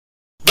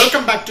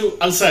Welcome back to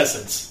Alsa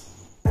Essence.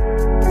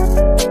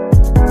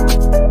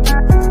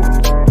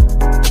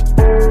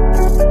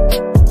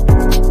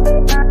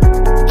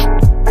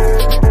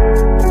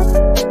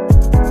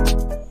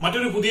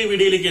 മറ്റൊരു പുതിയ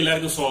വീഡിയോയിലേക്ക്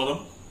എല്ലാവർക്കും സ്വാഗതം.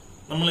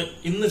 നമ്മൾ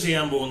ഇന്ന്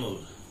ചെയ്യാൻ പോകുന്നത്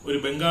ഒരു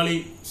ബംഗാളി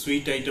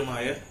സ്വീറ്റ്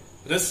ഐറ്റമായ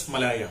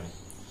രസ്മലായി ആണ്.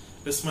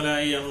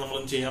 രസ്മലായിയാണ് നമ്മൾ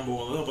ചെയ്യാൻ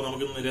പോകുന്നത്. അപ്പൊ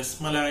നമുക്ക് ഇന്ന്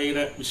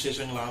രസ്മലായിയുടെ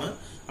വിശേഷങ്ങളാണ്.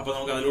 അപ്പൊ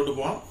നമുക്ക് അതിലോട്ട്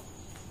പോവാം.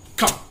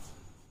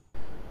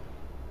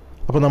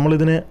 അപ്പോൾ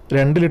നമ്മളിതിന്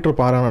 2 ലിറ്റർ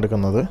പാലാണ്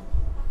എടുക്കുന്നത്.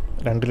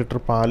 2 ലിറ്റർ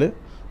പാല്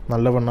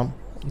നല്ലവണ്ണം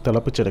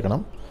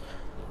തിളപ്പിച്ചെടുക്കണം.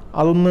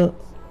 അതൊന്ന്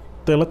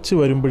തിളച്ച്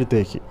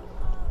വരുമ്പോഴത്തേക്ക്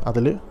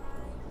അതിൽ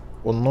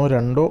 1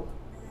 2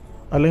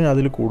 അല്ലെങ്കിൽ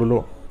അതിൽ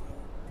കൂടുതലോ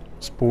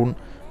സ്പൂൺ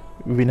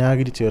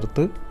വിനാഗിരി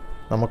ചേർത്ത്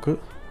നമുക്ക്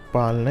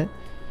പാലിനെ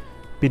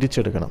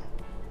പിരിച്ചെടുക്കണം.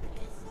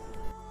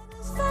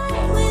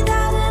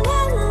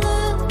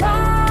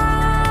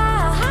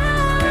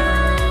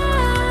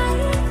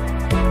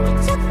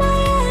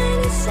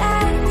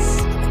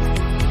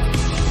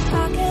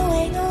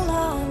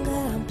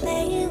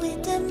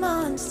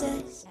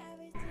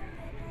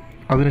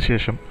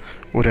 അതിനുശേഷം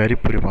ഒരു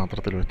അരിപ്പൊരു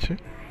പാത്രത്തിൽ വെച്ച്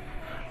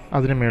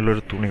അതിന്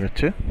മേളിലൊരു തുണി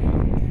വെച്ച്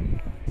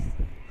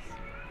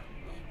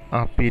ആ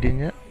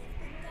പിരിഞ്ഞ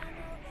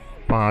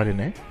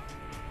പാലിനെ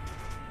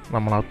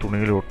നമ്മൾ ആ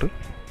തുണിയിലോട്ട്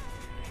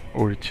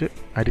ഒഴിച്ച്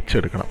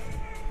അരിച്ചെടുക്കണം.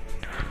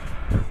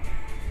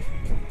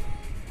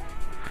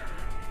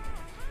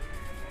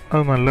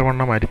 അത്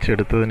നല്ലവണ്ണം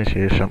അരിച്ചെടുത്തതിന്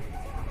ശേഷം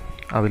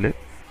അതിൽ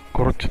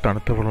കുറച്ച്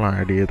തണുത്ത വെള്ളം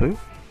ആഡ് ചെയ്ത്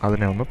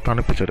അതിനെ ഒന്ന്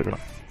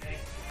തണുപ്പിച്ചെടുക്കണം.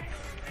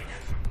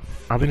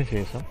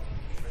 അതിനുശേഷം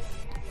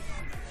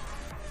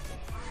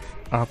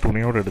ആ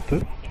തുണിയോടെടുത്ത്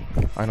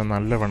അതിന്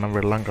നല്ലവണ്ണം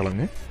വെള്ളം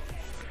കളഞ്ഞ്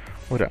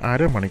ഒരു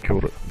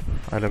അരമണിക്കൂർ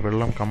അതിൽ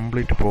വെള്ളം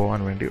കംപ്ലീറ്റ് പോകാൻ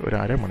വേണ്ടി ഒരു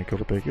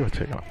അരമണിക്കൂറത്തേക്ക്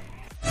വെച്ചേക്കണം.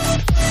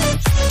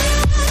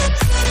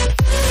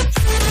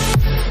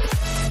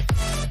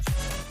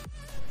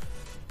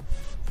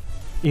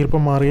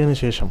 ഈർപ്പം മാറിയതിന്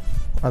ശേഷം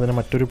അതിനെ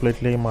മറ്റൊരു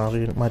പ്ലേറ്റിലേക്ക്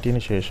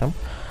മാറ്റിയതിന് ശേഷം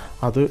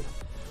അത്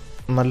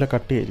നല്ല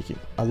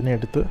കട്ടിയായിരിക്കും. അതിനെ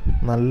എടുത്ത്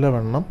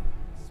നല്ലവണ്ണം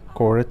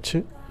കുഴച്ച്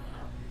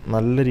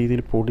നല്ല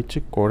രീതിയിൽ പൊടിച്ച്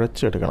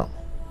കുഴച്ചെടുക്കണം.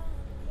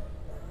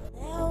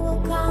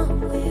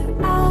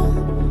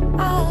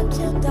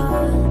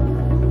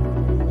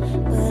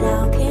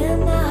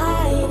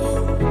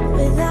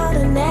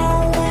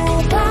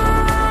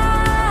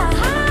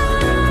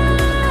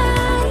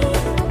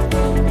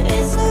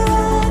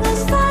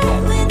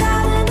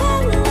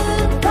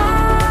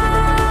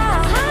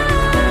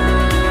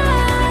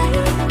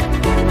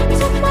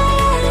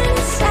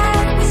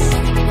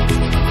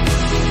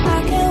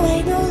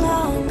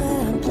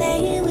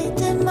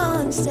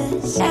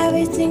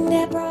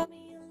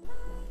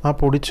 ആ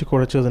പൊടിച്ച്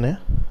കുഴച്ചതിനെ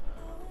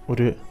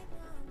ഒരു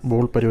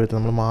ബോൾ പരുവത്തിൽ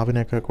നമ്മൾ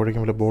മാവിനൊക്കെ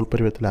കുഴയ്ക്കുമ്പോൾ ബോൾ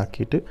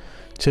പരുവത്തിലാക്കിയിട്ട്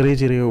ചെറിയ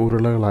ചെറിയ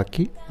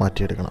ഉരുളകളാക്കി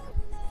മാറ്റിയെടുക്കണം.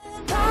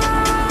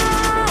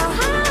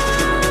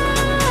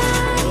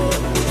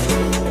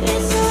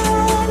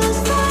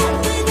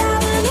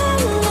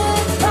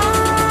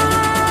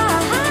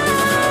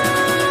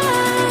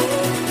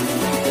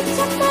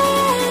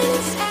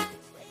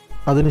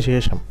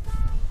 അതിനുശേഷം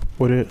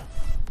ഒരു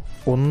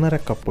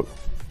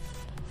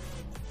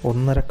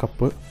 1.5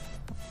 കപ്പ്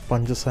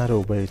പഞ്ചസാര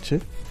ഉപയോഗിച്ച്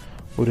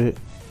ഒരു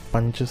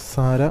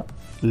പഞ്ചസാര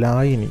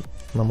ലായിനി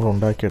നമ്മൾ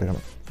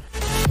ഉണ്ടാക്കിയെടുക്കണം.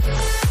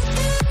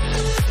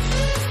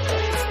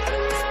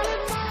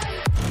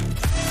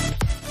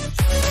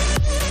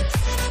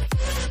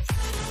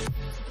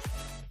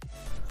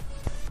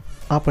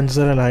 ആ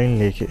പഞ്ചസാര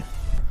ലായനിയിലേക്ക്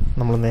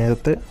നമ്മൾ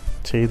നേരത്തെ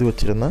ചെയ്തു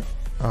വച്ചിരുന്ന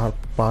ആ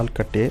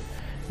പാൽക്കട്ടിയെ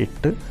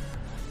ഇട്ട്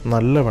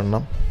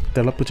നല്ലവണ്ണം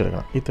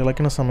തിളപ്പിച്ചെടുക്കണം. ഈ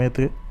തിളയ്ക്കുന്ന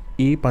സമയത്ത്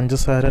ഈ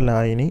പഞ്ചസാര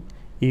ലായനി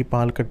ഈ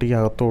പാൽക്കട്ടിക്ക്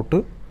അകത്തോട്ട്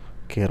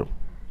കയറും.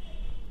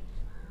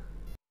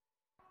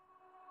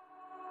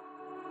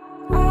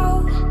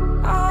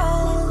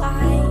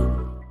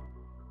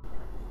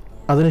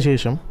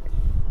 അതിനുശേഷം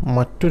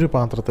മറ്റൊരു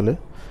പാത്രത്തിൽ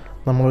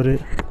നമ്മളൊരു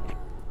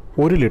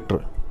 1 ലിറ്റർ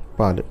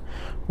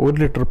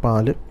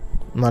പാല്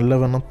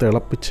നല്ലവണ്ണം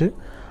തിളപ്പിച്ച്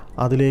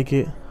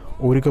അതിലേക്ക്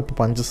 1 കപ്പ്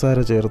പഞ്ചസാര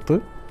ചേർത്ത്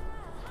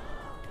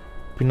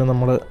പിന്നെ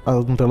നമ്മൾ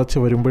അതൊന്ന് തിളച്ച്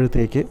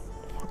വരുമ്പോഴത്തേക്ക്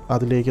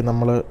അതിലേക്ക്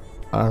നമ്മൾ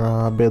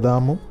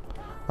ബദാമും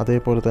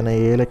അതേപോലെ തന്നെ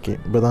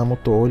ഏലക്കയും ബദാമും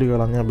തോല്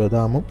കളഞ്ഞ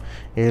ബദാമും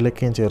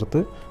ഏലക്കയും ചേർത്ത്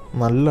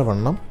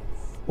നല്ലവണ്ണം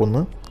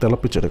ഒന്ന്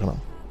തിളപ്പിച്ചെടുക്കണം.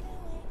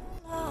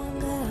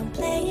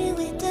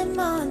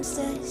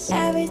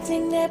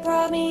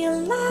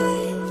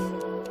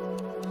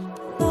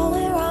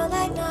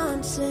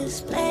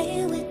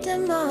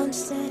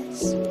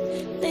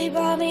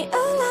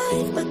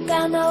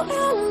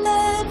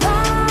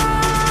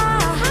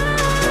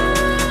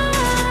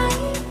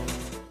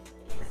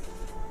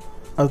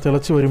 അത്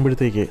തിളച്ച്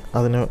വരുമ്പോഴത്തേക്ക്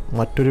അതിന്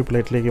മറ്റൊരു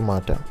പ്ലേറ്റിലേക്ക്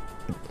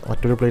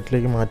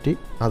മാറ്റി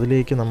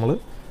അതിലേക്ക് നമ്മൾ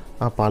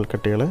ആ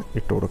പാൽക്കട്ടികളെ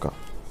ഇട്ട് കൊടുക്കാം.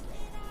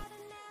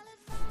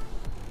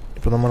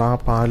 ഇപ്പോൾ നമ്മൾ ആ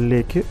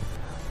പാലിലേക്ക്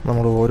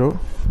നമ്മൾ ഓരോ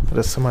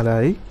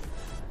രസമലായി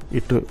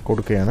ഇട്ട്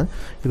കൊടുക്കുകയാണ്.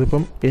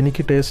 ഇതിപ്പം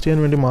എനിക്ക് ടേസ്റ്റ് ചെയ്യാൻ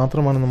വേണ്ടി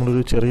മാത്രമാണ്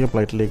നമ്മളൊരു ചെറിയ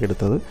പ്ലേറ്റിലേക്ക്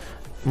എടുത്തത്.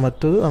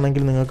 മറ്റത്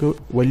ആണെങ്കിൽ നിങ്ങൾക്ക്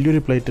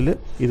വലിയൊരു പ്ലേറ്റിൽ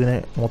ഇതിനെ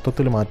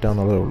മൊത്തത്തിൽ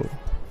മാറ്റാമെന്നുള്ളതേ ഉള്ളൂ.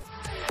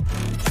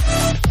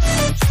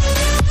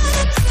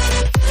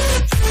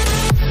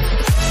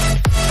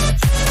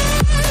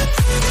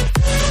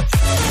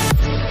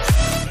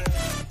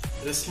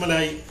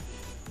 രസ്മലായി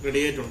റെഡി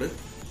ആയിട്ടുണ്ട്.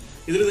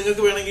 ഇതിൽ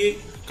നിങ്ങൾക്ക് വേണമെങ്കിൽ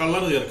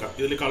കളർ ചേർക്കാം.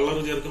 ഇതിൽ കളർ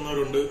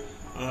ചേർക്കുന്നവരുണ്ട്,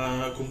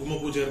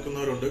 കുങ്കുമപ്പൂ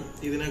ചേർക്കുന്നവരുണ്ട്.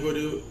 ഇതിനൊക്കെ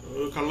ഒരു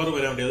കളർ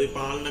വരാൻ വേണ്ടി, അത് ഈ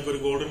പാലിനൊക്കെ ഒരു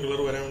ഗോൾഡൻ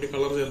കളർ വരാൻ വേണ്ടി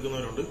കളർ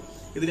ചേർക്കുന്നവരുണ്ട്.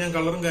 ഇത് ഞാൻ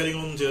കളറും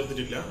കാര്യങ്ങളൊന്നും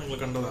ചേർത്തിട്ടില്ല, നിങ്ങൾ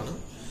കണ്ടതാണ്.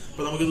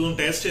 അപ്പൊ നമുക്കിതൊന്ന്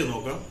ടേസ്റ്റ് ചെയ്ത്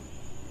നോക്കാം.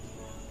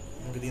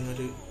 നമുക്ക് ഇതിൽ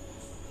നിന്നൊരു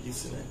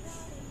പീസിനെ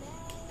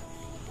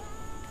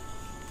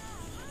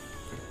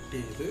കട്ട്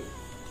ചെയ്ത്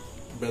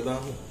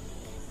ബദാമും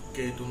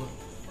കേറ്റുന്നു.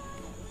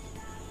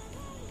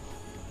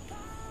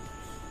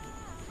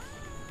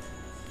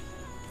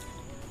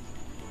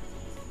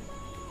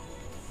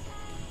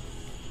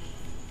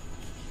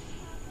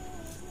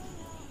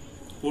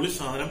 പൊളി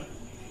സാധനം,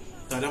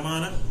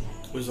 തലമാന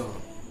ഒരു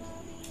സാധനം.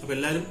 അപ്പൊ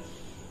എല്ലാരും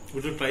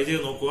വീട്ടിൽ ട്രൈ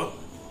ചെയ്ത് നോക്കുക.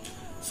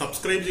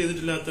 സബ്സ്ക്രൈബ്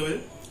ചെയ്തിട്ടില്ലാത്തവർ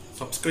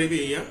സബ്സ്ക്രൈബ്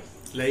ചെയ്യുക,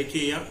 ലൈക്ക്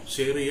ചെയ്യുക,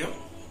 ഷെയർ ചെയ്യുക,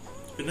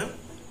 പിന്നെ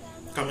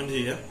കമന്റ്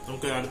ചെയ്യുക.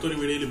 നമുക്ക് അടുത്തൊരു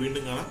വീഡിയോയിൽ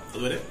വീണ്ടും കാണാം.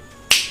 അതുവരെ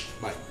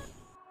ബൈ.